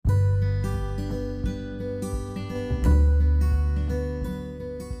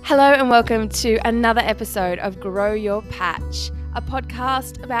Hello and welcome to another episode of Grow Your Patch, a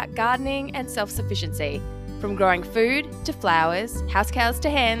podcast about gardening and self-sufficiency. From growing food to flowers, house cows to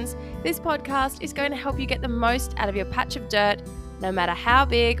hens, this podcast is going to help you get the most out of your patch of dirt, no matter how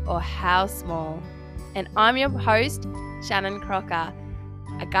big or how small. And I'm your host, Shannon Crocker,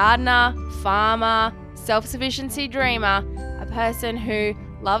 a gardener, farmer, self-sufficiency dreamer, a person who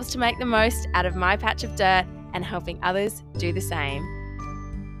loves to make the most out of my patch of dirt and helping others do the same.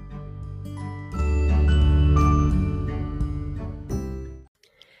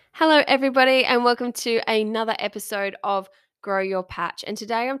 Hello everybody and welcome to another episode of Grow Your Patch. And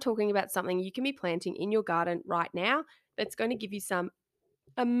today I'm talking about something you can be planting in your garden right now that's going to give you some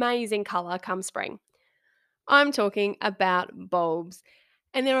amazing colour come spring. I'm talking about bulbs.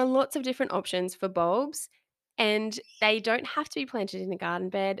 And there are lots of different options for bulbs, and they don't have to be planted in a garden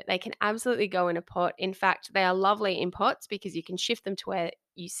bed. They can absolutely go in a pot. In fact, they are lovely in pots because you can shift them to where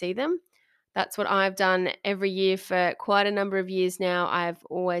you see them. That's what I've done every year for quite a number of years now. I've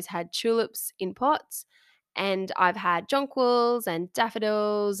always had tulips in pots, and I've had jonquils and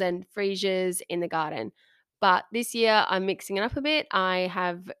daffodils and freesias in the garden. But this year I'm mixing it up a bit. I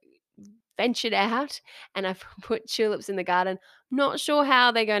have ventured out and I've put tulips in the garden. Not sure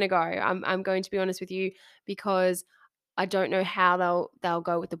how they're going to go. I'm going to be honest with you because I don't know how they'll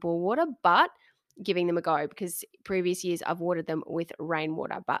go with the bore water, but giving them a go because previous years I've watered them with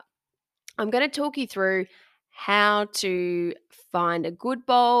rainwater. But I'm going to talk you through how to find a good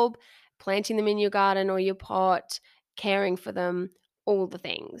bulb, planting them in your garden or your pot, caring for them, all the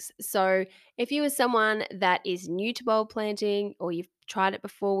things. So, if you are someone that is new to bulb planting or you've tried it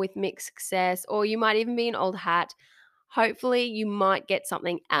before with mixed success, or you might even be an old hat, hopefully you might get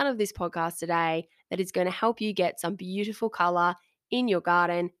something out of this podcast today that is going to help you get some beautiful color in your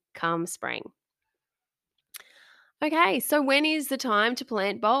garden come spring. Okay, so when is the time to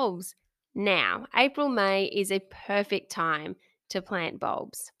plant bulbs? Now, April, May is a perfect time to plant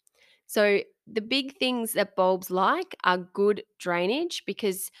bulbs. So, the big things that bulbs like are good drainage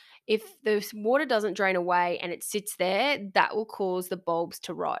because if the water doesn't drain away and it sits there, that will cause the bulbs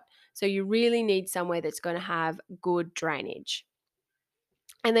to rot. So, you really need somewhere that's going to have good drainage.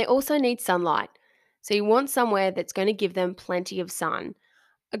 And they also need sunlight. So, you want somewhere that's going to give them plenty of sun.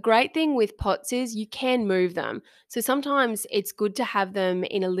 A great thing with pots is you can move them. So sometimes it's good to have them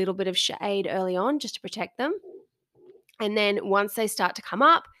in a little bit of shade early on just to protect them. And then once they start to come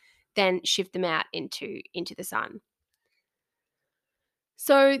up, then shift them out into the sun.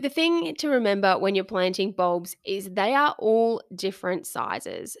 So the thing to remember when you're planting bulbs is they are all different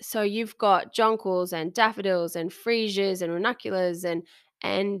sizes. So you've got jonquils and daffodils and freesias and ranunculus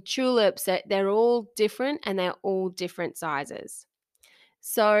and tulips. They're all different and they're all different sizes.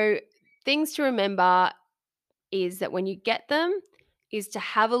 So things to remember is that when you get them is to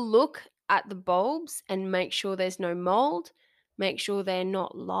have a look at the bulbs and make sure there's no mold, make sure they're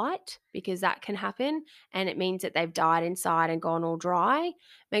not light because that can happen and it means that they've died inside and gone all dry.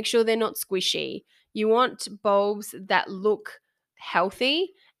 Make sure they're not squishy. You want bulbs that look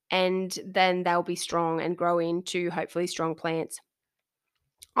healthy and then they'll be strong and grow into hopefully strong plants.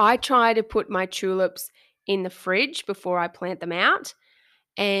 I try to put my tulips in the fridge before I plant them out,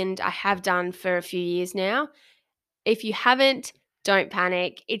 and I have done for a few years now. If you haven't, don't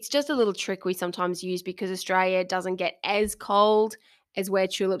panic. It's just a little trick we sometimes use because Australia doesn't get as cold as where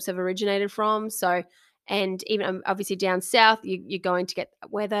tulips have originated from. So, and even obviously down south, you're going to get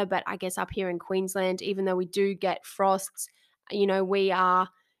weather, but I guess up here in Queensland, even though we do get frosts, we are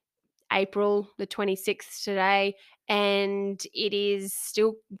April the 26th today, and it is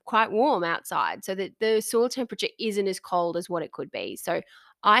still quite warm outside. So that the soil temperature isn't as cold as what it could be. So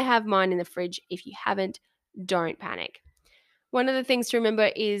I have mine in the fridge. If you haven't, don't panic. One of the things to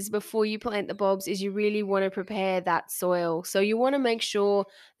remember is before you plant the bulbs is you really want to prepare that soil. So you want to make sure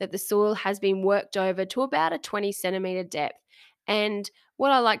that the soil has been worked over to about a 20 centimeter depth. And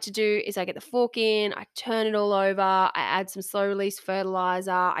what I like to do is I get the fork in, I turn it all over, I add some slow release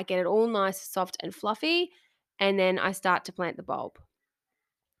fertilizer, I get it all nice, soft and fluffy, and then I start to plant the bulb.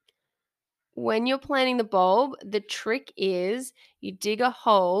 When you're planting the bulb, the trick is you dig a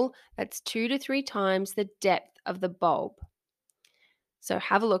hole that's 2 to 3 times the depth of the bulb. So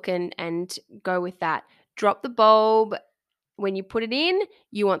have a look and go with that. Drop the bulb. When you put it in,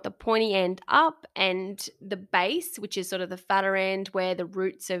 you want the pointy end up and the base, which is sort of the fatter end where the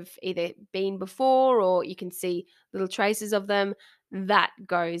roots have either been before or you can see little traces of them, that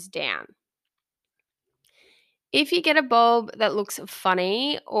goes down. If you get a bulb that looks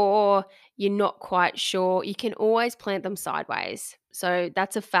funny or you're not quite sure, you can always plant them sideways. So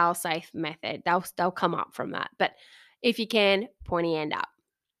that's a fail-safe method. They'll come up from that. But if you can, pointy end up.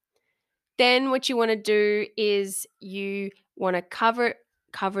 Then what you want to do is you want to cover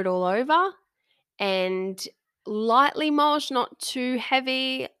it all over and lightly mulch, not too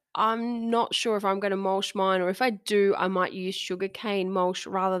heavy. I'm not sure if I'm going to mulch mine, or if I do, I might use sugarcane mulch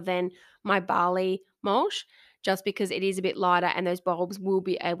rather than my barley mulch, just because it is a bit lighter and those bulbs will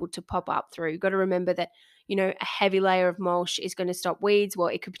be able to pop up through. You've got to remember that, a heavy layer of mulch is going to stop weeds. Well,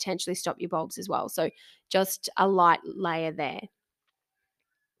 it could potentially stop your bulbs as well. So just a light layer there.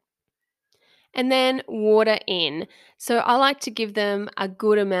 And then water in. So I like to give them a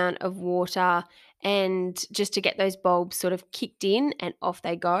good amount of water, and just to get those bulbs sort of kicked in and off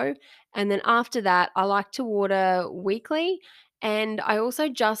they go. And then after that, I like to water weekly, and I also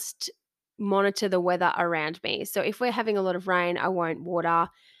just monitor the weather around me. So if we're having a lot of rain, I won't water,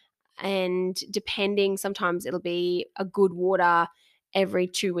 and depending, sometimes it'll be a good water every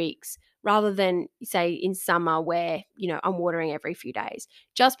 2 weeks rather than, say, in summer where I'm watering every few days,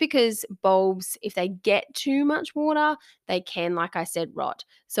 just because bulbs, if they get too much water, they can, like I said, rot.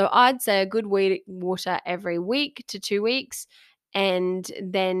 So I'd say a good water every week to 2 weeks, and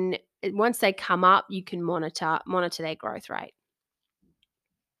then once they come up, you can monitor their growth rate.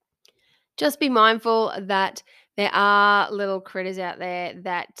 Just be mindful that there are little critters out there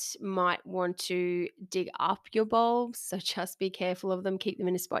that might want to dig up your bulbs. So just be careful of them. Keep them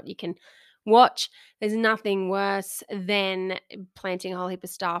in a spot you can watch. There's nothing worse than planting a whole heap of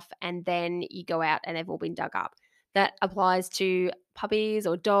stuff and then you go out and they've all been dug up. That applies to puppies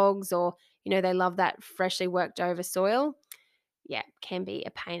or dogs, or, they love that freshly worked over soil. Yeah, can be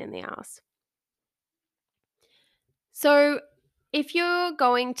a pain in the ass. So if you're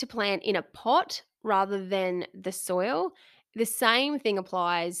going to plant in a pot rather than the soil, the same thing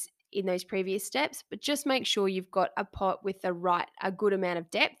applies in those previous steps, but just make sure you've got a pot with a good amount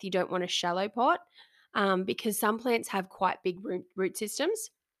of depth. You don't want a shallow pot, because some plants have quite big root systems,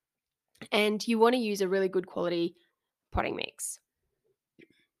 and you want to use a really good quality potting mix.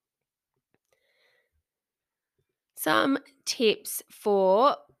 Some tips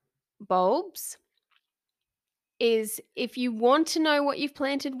for bulbs is, if you want to know what you've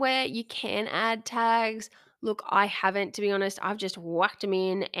planted where, you can add tags. Look, I haven't, to be honest. I've just whacked them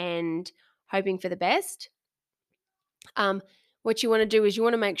in and hoping for the best. What you want to do is you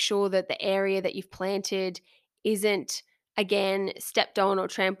want to make sure that the area that you've planted isn't, again, stepped on or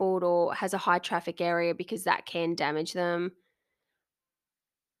trampled or has a high traffic area, because that can damage them.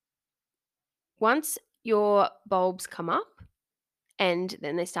 Once your bulbs come up and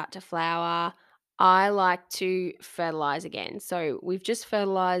then they start to flower, I like to fertilize again. So we've just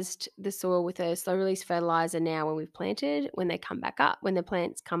fertilized the soil with a slow release fertilizer now when we've planted. When they come back up, when the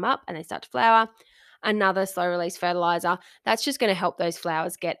plants come up and they start to flower, another slow release fertilizer. That's just going to help those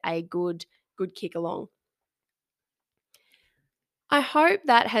flowers get a good kick along. I hope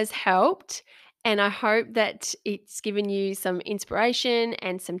that has helped, and I hope that it's given you some inspiration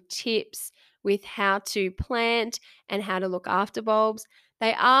and some tips with how to plant and how to look after bulbs.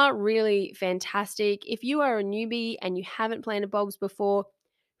 They are really fantastic. If you are a newbie and you haven't planted bulbs before,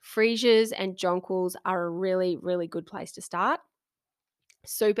 freesias and jonquils are a really, really good place to start.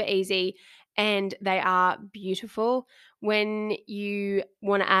 Super easy, and they are beautiful. When you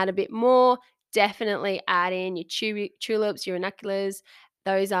want to add a bit more, definitely add in your tulips, your ranunculus.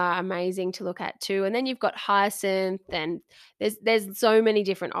 Those are amazing to look at too. And then you've got hyacinth, and there's so many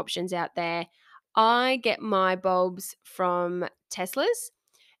different options out there. I get my bulbs from Tesla's.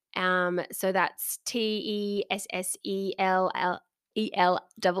 So that's TESSELLELAR.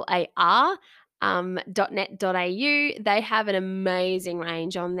 .net.au. They have an amazing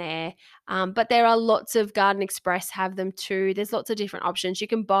range on there, but there are lots of Garden Express have them too. There's lots of different options. You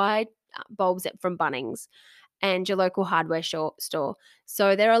can buy bulbs from Bunnings and your local hardware store.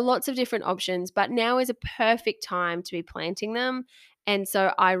 So there are lots of different options, but now is a perfect time to be planting them. And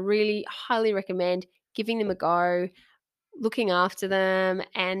so I really highly recommend giving them a go, looking after them,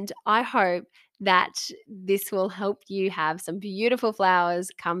 and I hope that this will help you have some beautiful flowers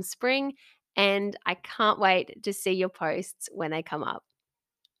come spring, and I can't wait to see your posts when they come up.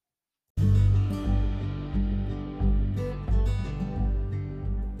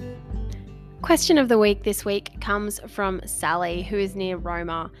 Question of the week this week comes from Sally, who is near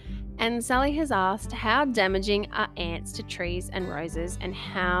Roma. And Sally has asked, how damaging are ants to trees and roses, and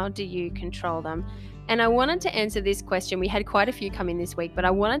how do you control them? And I wanted to answer this question. We had quite a few come in this week, but I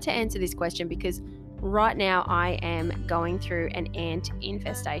wanted to answer this question because right now I am going through an ant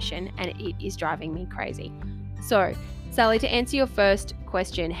infestation and it is driving me crazy. So, Sally, to answer your first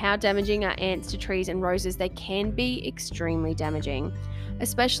question, how damaging are ants to trees and roses? They can be extremely damaging,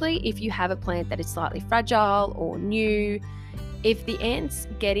 especially if you have a plant that is slightly fragile or new. If the ants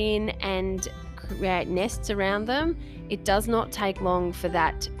get in and create nests around them, it does not take long for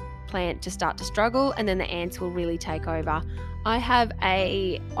that plant to start to struggle, and then the ants will really take over. I have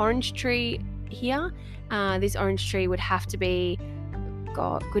a orange tree here. This orange tree would have to be,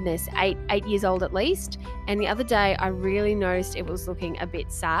 God, goodness, 8 years old at least. And the other day I really noticed it was looking a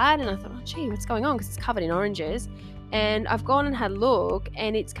bit sad, and I thought, oh gee, what's going on? Because it's covered in oranges. And I've gone and had a look,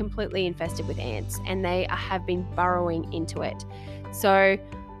 and it's completely infested with ants, and they have been burrowing into it. So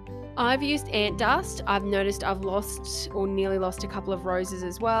I've used ant dust. I've noticed I've lost or nearly lost a couple of roses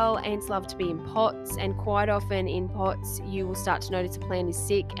as well. Ants love to be in pots, and quite often in pots you will start to notice a plant is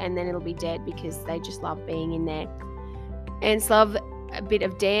sick and then it'll be dead because they just love being in there. Ants love a bit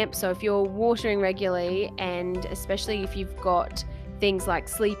of damp, so if you're watering regularly, and especially if you've got things like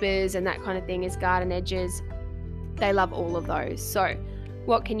sleepers and that kind of thing as garden edges, they love all of those. So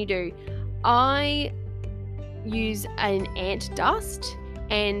what can you do? I use an ant dust,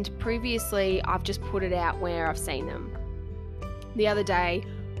 and previously I've just put it out where I've seen them. The other day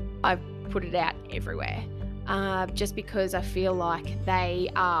I've put it out everywhere, just because I feel like they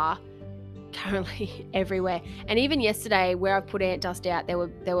are currently everywhere. And even yesterday where I put ant dust out, there were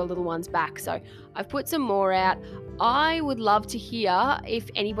little ones back, so I've put some more out. I would love to hear if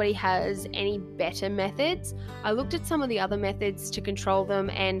anybody has any better methods. I looked at some of the other methods to control them,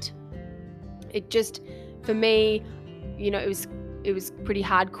 and it just, for me, it was pretty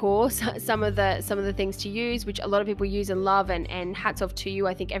hardcore, some of the things to use, which a lot of people use and love, and hats off to you.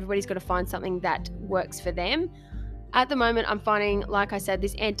 I think everybody's got to find something that works for them. At the moment, I'm finding, like I said,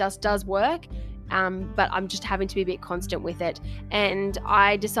 this ant dust does work, but I'm just having to be a bit constant with it. And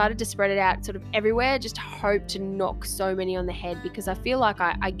I decided to spread it out sort of everywhere, just hope to knock so many on the head, because I feel like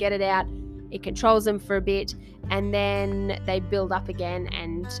I get it out, it controls them for a bit, and then they build up again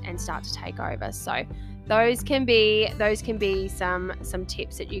and start to take over. So those can be some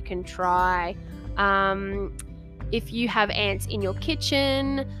tips that you can try. If you have ants in your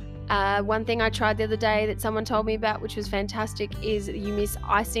kitchen, one thing I tried the other day that someone told me about, which was fantastic, is you mix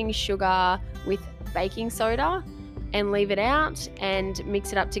icing sugar with baking soda and leave it out and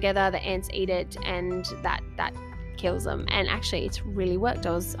mix it up together. The ants eat it, and that kills them. And actually, it's really worked.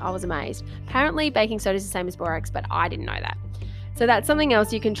 I was amazed. Apparently, baking soda is the same as borax, but I didn't know that. So that's something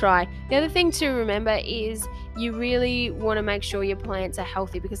else you can try. The other thing to remember is you really want to make sure your plants are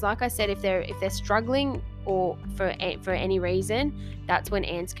healthy, because like I said, if they're struggling or for any reason, that's when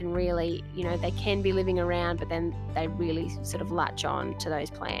ants can really, they can be living around, but then they really sort of latch on to those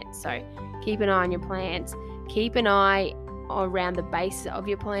plants. So keep an eye on your plants. Keep an eye around the base of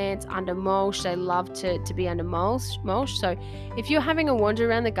your plants, under mulch. They love to be under mulch. So if you're having a wander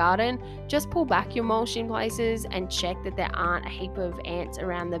around the garden, just pull back your mulch in places and check that there aren't a heap of ants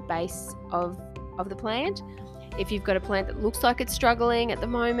around the base of the plant. If you've got a plant that looks like it's struggling at the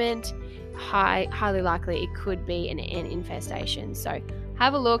moment, highly likely it could be an ant infestation. So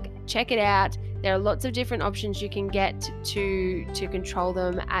have a look, check it out. There are lots of different options you can get to control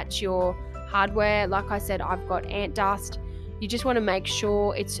them at your hardware. Like I said, I've got ant dust. You just want to make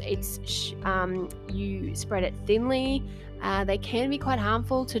sure you spread it thinly. They can be quite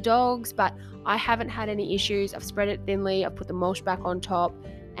harmful to dogs, but I haven't had any issues. I've spread it thinly, I've put the mulch back on top,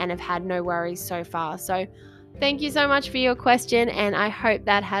 and I've had no worries so far. So thank you so much for your question, and I hope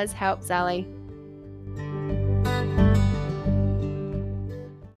that has helped, Sally.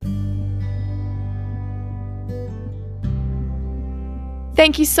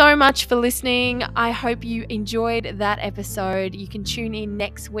 Thank you so much for listening. I hope you enjoyed that episode. You can tune in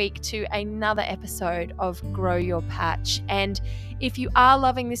next week to another episode of Grow Your Patch. And if you are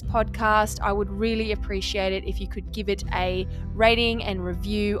loving this podcast, I would really appreciate it if you could give it a rating and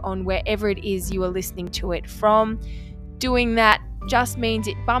review on wherever it is you are listening to it from. Doing that just means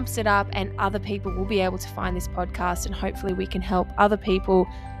it bumps it up, and other people will be able to find this podcast, and hopefully we can help other people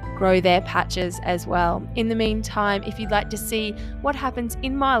grow their patches as well. In the meantime, if you'd like to see what happens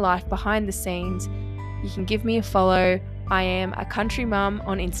in my life behind the scenes, you can give me a follow. I am a country mum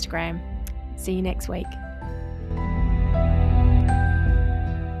on Instagram. See you next week.